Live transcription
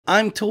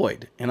I'm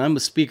Toyd, and I'm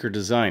a speaker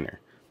designer.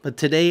 But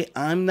today,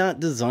 I'm not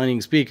designing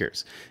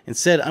speakers.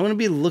 Instead, I'm going to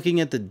be looking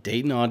at the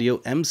Dayton Audio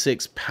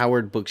M6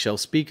 powered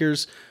bookshelf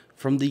speakers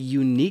from the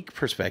unique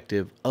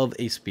perspective of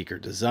a speaker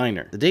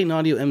designer. The Dayton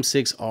Audio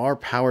M6 are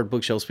powered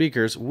bookshelf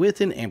speakers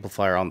with an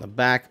amplifier on the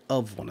back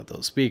of one of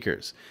those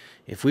speakers.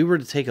 If we were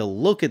to take a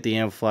look at the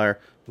amplifier,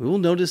 we will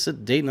notice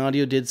that Dayton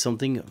Audio did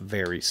something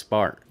very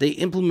smart. They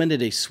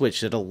implemented a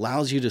switch that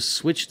allows you to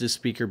switch the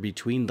speaker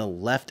between the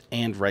left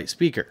and right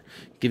speaker,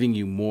 giving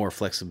you more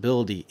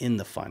flexibility in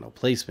the final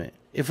placement.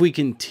 If we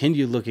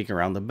continue looking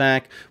around the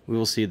back, we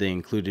will see they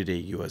included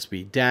a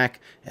USB DAC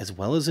as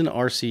well as an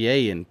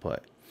RCA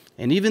input.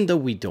 And even though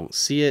we don't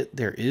see it,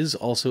 there is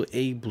also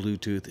a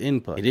Bluetooth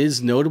input. It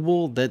is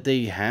notable that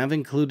they have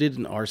included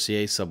an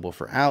RCA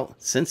subwoofer out.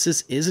 Since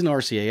this is an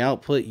RCA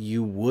output,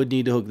 you would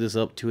need to hook this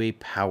up to a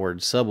powered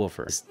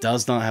subwoofer. This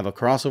does not have a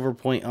crossover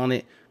point on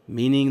it,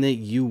 meaning that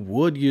you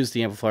would use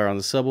the amplifier on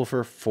the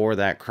subwoofer for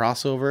that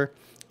crossover,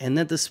 and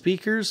that the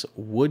speakers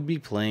would be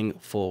playing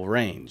full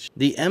range.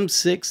 The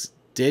M6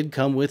 did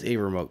come with a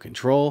remote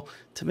control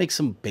to make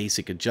some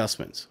basic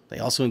adjustments. They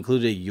also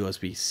included a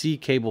USB-C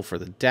cable for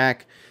the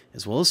DAC,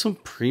 as well as some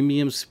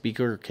premium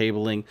speaker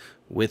cabling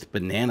with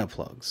banana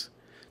plugs.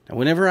 Now,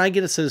 whenever I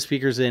get a set of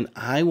speakers in,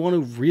 I want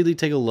to really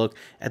take a look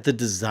at the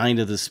design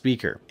of the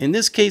speaker. In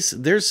this case,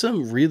 there's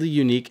some really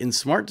unique and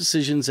smart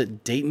decisions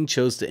that Dayton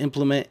chose to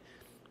implement,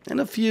 and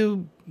a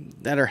few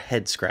that are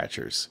head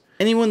scratchers.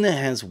 Anyone that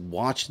has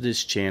watched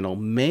this channel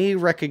may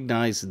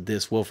recognize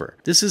this woofer.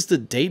 This is the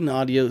Dayton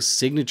Audio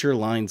Signature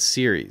Line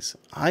series.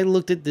 I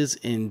looked at this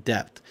in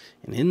depth,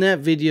 and in that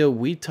video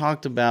we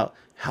talked about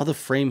how the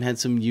frame had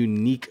some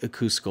unique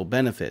acoustical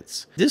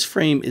benefits. This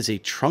frame is a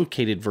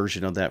truncated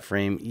version of that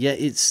frame, yet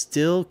it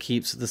still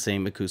keeps the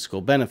same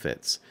acoustical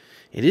benefits.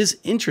 It is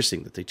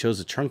interesting that they chose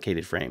a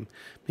truncated frame,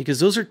 because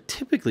those are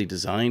typically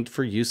designed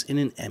for use in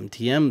an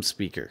MTM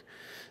speaker.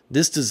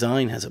 This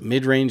design has a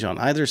mid-range on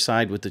either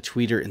side with the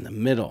tweeter in the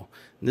middle.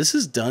 This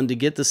is done to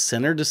get the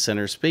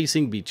center-to-center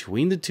spacing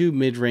between the two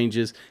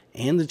mid-ranges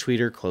and the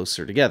tweeter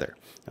closer together.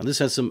 Now, this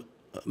has some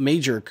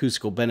major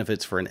acoustical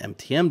benefits for an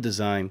MTM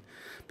design,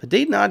 but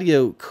Dayton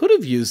Audio could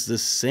have used the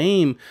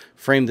same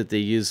frame that they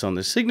used on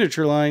the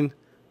signature line,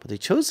 but they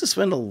chose to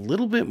spend a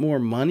little bit more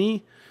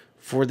money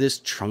for this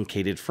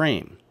truncated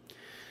frame.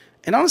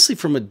 And honestly,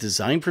 from a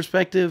design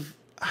perspective,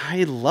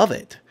 I love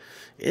it.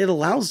 It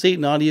allows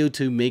Dayton Audio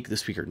to make the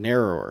speaker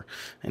narrower,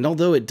 and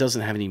although it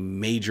doesn't have any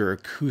major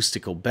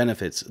acoustical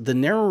benefits, the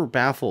narrower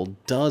baffle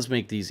does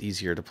make these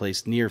easier to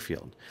place near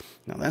field.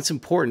 Now, that's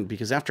important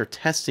because after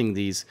testing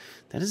these,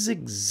 that is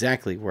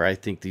exactly where I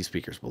think these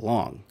speakers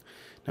belong.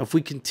 Now, if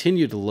we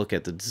continue to look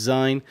at the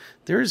design,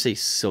 there is a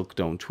silk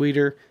dome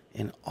tweeter,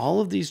 and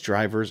all of these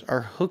drivers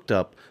are hooked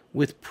up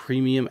with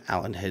premium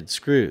Allen head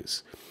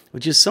screws,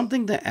 which is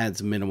something that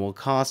adds minimal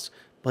cost,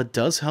 but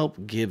does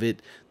help give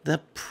it the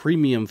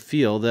premium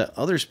feel that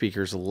other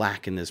speakers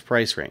lack in this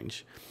price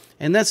range.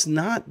 And that's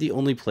not the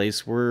only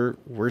place where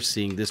we're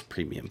seeing this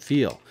premium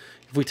feel.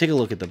 If we take a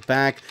look at the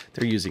back,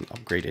 they're using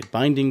upgraded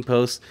binding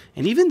posts,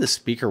 and even the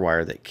speaker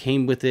wire that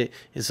came with it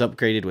is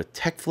upgraded with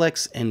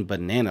TechFlex and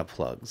banana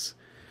plugs.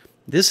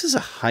 This is a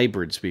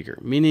hybrid speaker,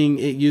 meaning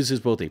it uses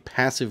both a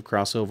passive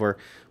crossover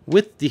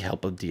with the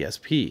help of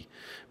DSP.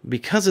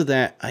 Because of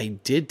that, I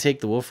did take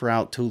the woofer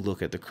out to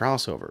look at the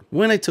crossover.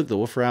 When I took the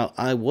woofer out,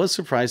 I was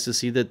surprised to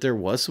see that there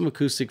was some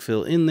acoustic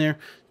fill in there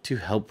to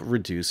help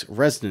reduce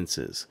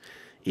resonances.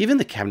 Even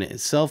the cabinet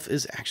itself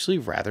is actually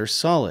rather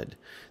solid.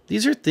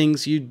 These are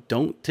things you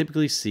don't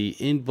typically see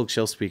in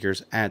bookshelf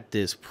speakers at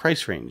this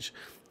price range,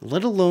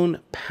 let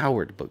alone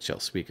powered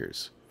bookshelf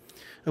speakers.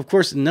 Of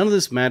course, none of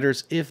this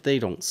matters if they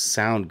don't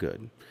sound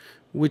good,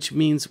 which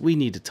means we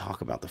need to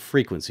talk about the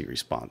frequency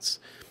response.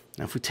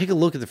 Now, if we take a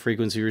look at the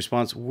frequency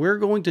response, we're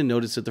going to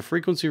notice that the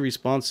frequency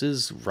response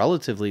is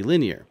relatively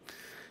linear,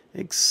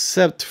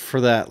 except for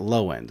that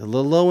low end. The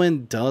low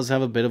end does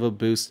have a bit of a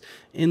boost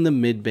in the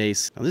mid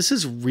bass. Now, this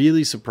is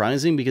really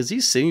surprising because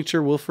these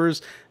signature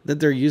woofers that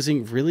they're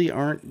using really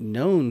aren't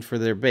known for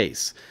their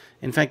bass.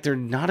 In fact, they're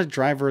not a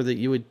driver that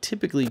you would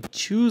typically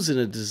choose in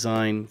a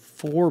design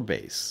for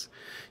bass.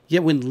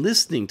 Yet when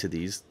listening to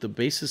these, the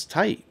bass is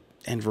tight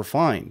and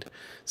refined,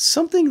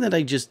 something that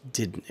I just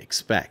didn't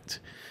expect.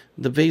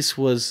 The bass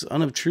was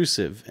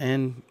unobtrusive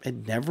and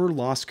it never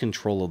lost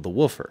control of the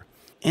woofer.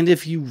 And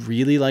if you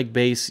really like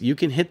bass, you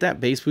can hit that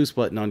bass boost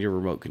button on your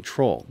remote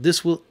control.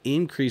 This will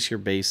increase your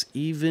bass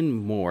even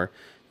more,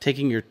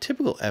 taking your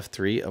typical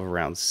F3 of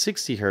around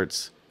 60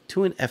 Hz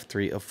to an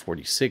F3 of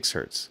 46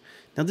 Hz.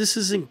 Now, this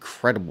is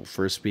incredible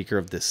for a speaker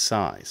of this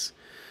size,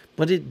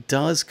 but it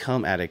does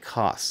come at a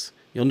cost.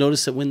 You'll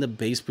notice that when the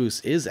bass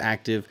boost is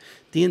active,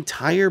 the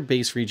entire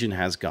bass region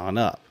has gone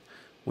up.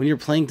 When you're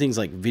playing things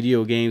like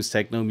video games,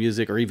 techno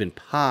music, or even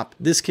pop,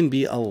 this can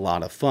be a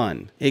lot of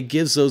fun. It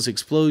gives those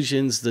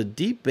explosions the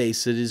deep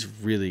bass that is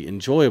really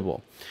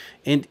enjoyable.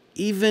 And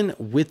even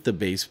with the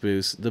bass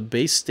boost, the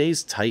bass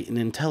stays tight and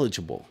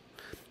intelligible.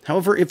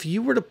 However, if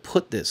you were to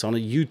put this on a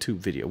YouTube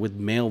video with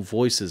male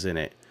voices in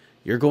it,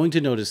 you're going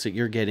to notice that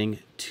you're getting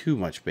too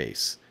much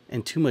bass.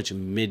 and too much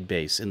mid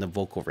bass in the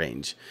vocal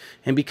range.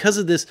 And because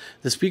of this,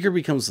 the speaker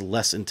becomes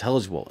less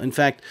intelligible. In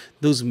fact,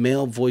 those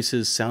male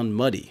voices sound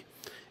muddy.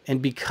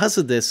 And because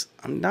of this,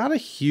 I'm not a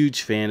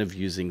huge fan of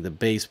using the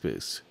bass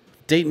boost.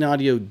 Dayton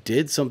Audio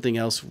did something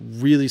else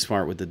really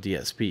smart with the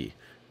DSP.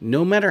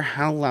 No matter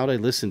how loud I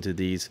listened to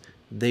these,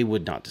 they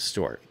would not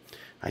distort.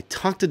 I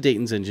talked to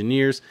Dayton's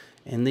engineers,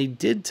 and they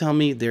did tell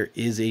me there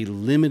is a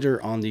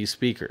limiter on these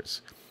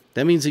speakers.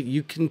 That means that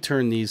you can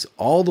turn these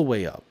all the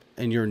way up,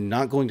 and you're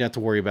not going to have to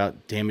worry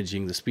about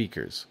damaging the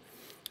speakers.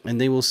 And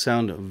they will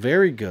sound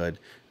very good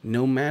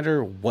no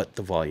matter what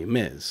the volume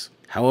is.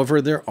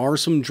 However, there are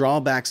some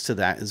drawbacks to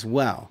that as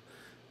well.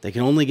 They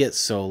can only get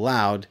so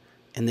loud,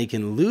 and they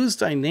can lose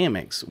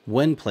dynamics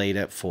when played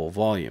at full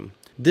volume.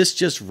 This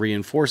just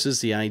reinforces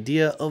the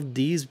idea of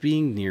these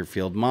being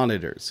near-field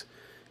monitors.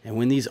 And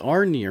when these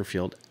are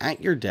near-field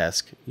at your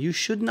desk, you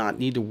should not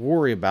need to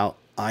worry about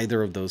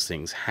either of those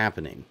things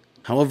happening.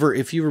 However,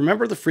 if you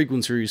remember the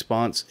frequency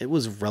response, it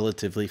was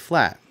relatively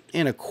flat.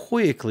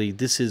 Anechoically,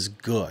 this is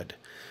good.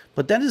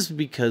 But that is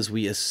because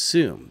we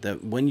assume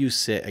that when you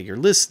sit at your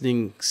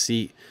listening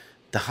seat,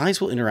 the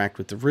highs will interact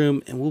with the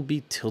room and will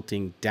be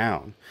tilting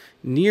down.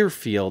 Near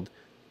field,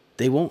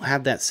 they won't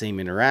have that same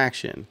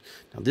interaction.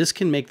 Now, this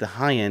can make the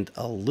high end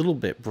a little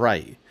bit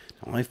bright.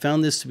 Now, I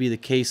found this to be the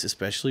case,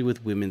 especially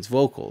with women's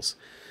vocals.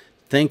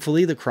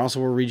 Thankfully, the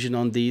crossover region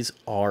on these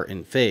are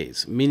in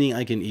phase, meaning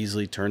I can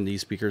easily turn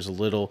these speakers a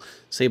little,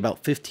 say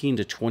about 15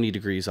 to 20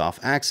 degrees off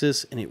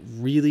axis, and it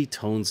really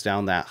tones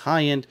down that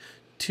high end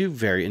to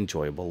very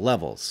enjoyable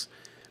levels.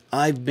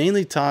 I've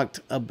mainly talked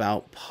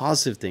about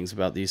positive things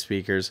about these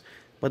speakers,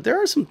 but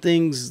there are some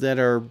things that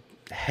are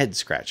head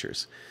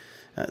scratchers.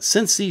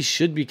 Since these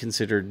should be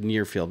considered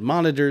near-field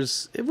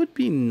monitors, it would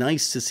be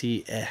nice to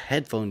see a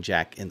headphone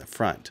jack in the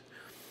front.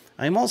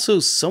 I am also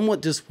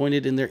somewhat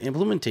disappointed in their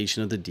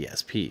implementation of the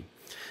DSP.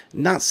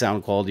 Not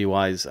sound quality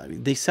wise,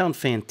 they sound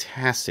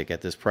fantastic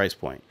at this price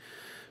point.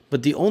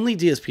 But the only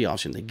DSP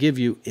option they give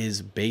you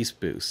is bass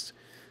boost.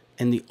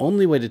 And the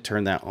only way to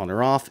turn that on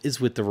or off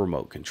is with the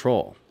remote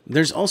control.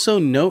 There's also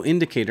no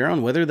indicator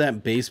on whether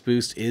that bass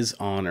boost is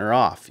on or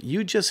off.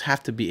 You just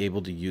have to be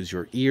able to use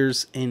your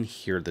ears and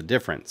hear the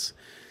difference.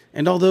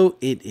 And although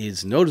it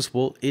is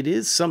noticeable, it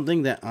is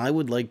something that I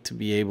would like to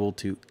be able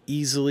to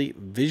easily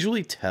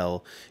visually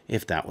tell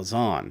if that was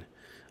on.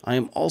 I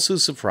am also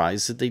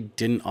surprised that they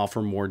didn't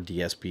offer more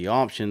DSP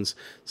options,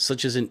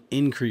 such as an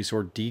increase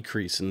or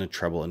decrease in the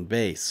treble and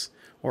bass,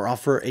 or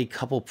offer a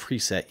couple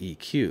preset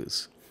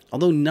EQs.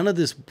 Although none of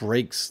this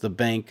breaks the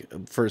bank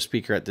for a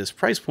speaker at this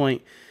price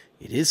point,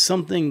 it is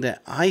something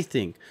that I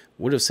think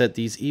would have set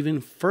these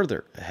even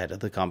further ahead of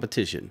the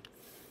competition.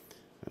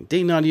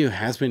 Dayton Audio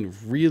has been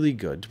really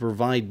good to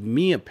provide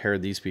me a pair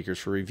of these speakers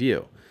for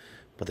review,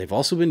 but they've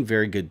also been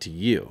very good to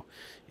you.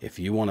 If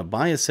you want to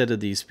buy a set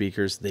of these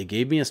speakers, they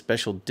gave me a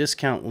special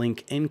discount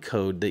link and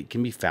code that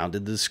can be found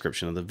in the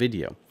description of the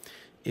video.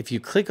 If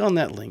you click on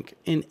that link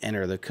and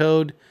enter the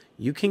code,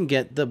 you can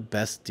get the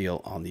best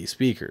deal on these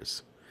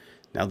speakers.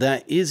 Now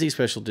that is a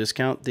special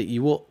discount that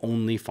you will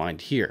only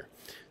find here.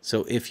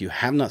 So if you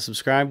have not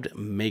subscribed,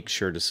 make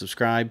sure to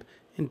subscribe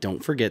and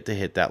don't forget to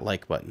hit that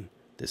like button.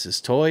 This is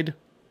Toyd,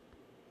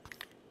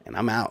 and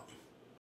I'm out.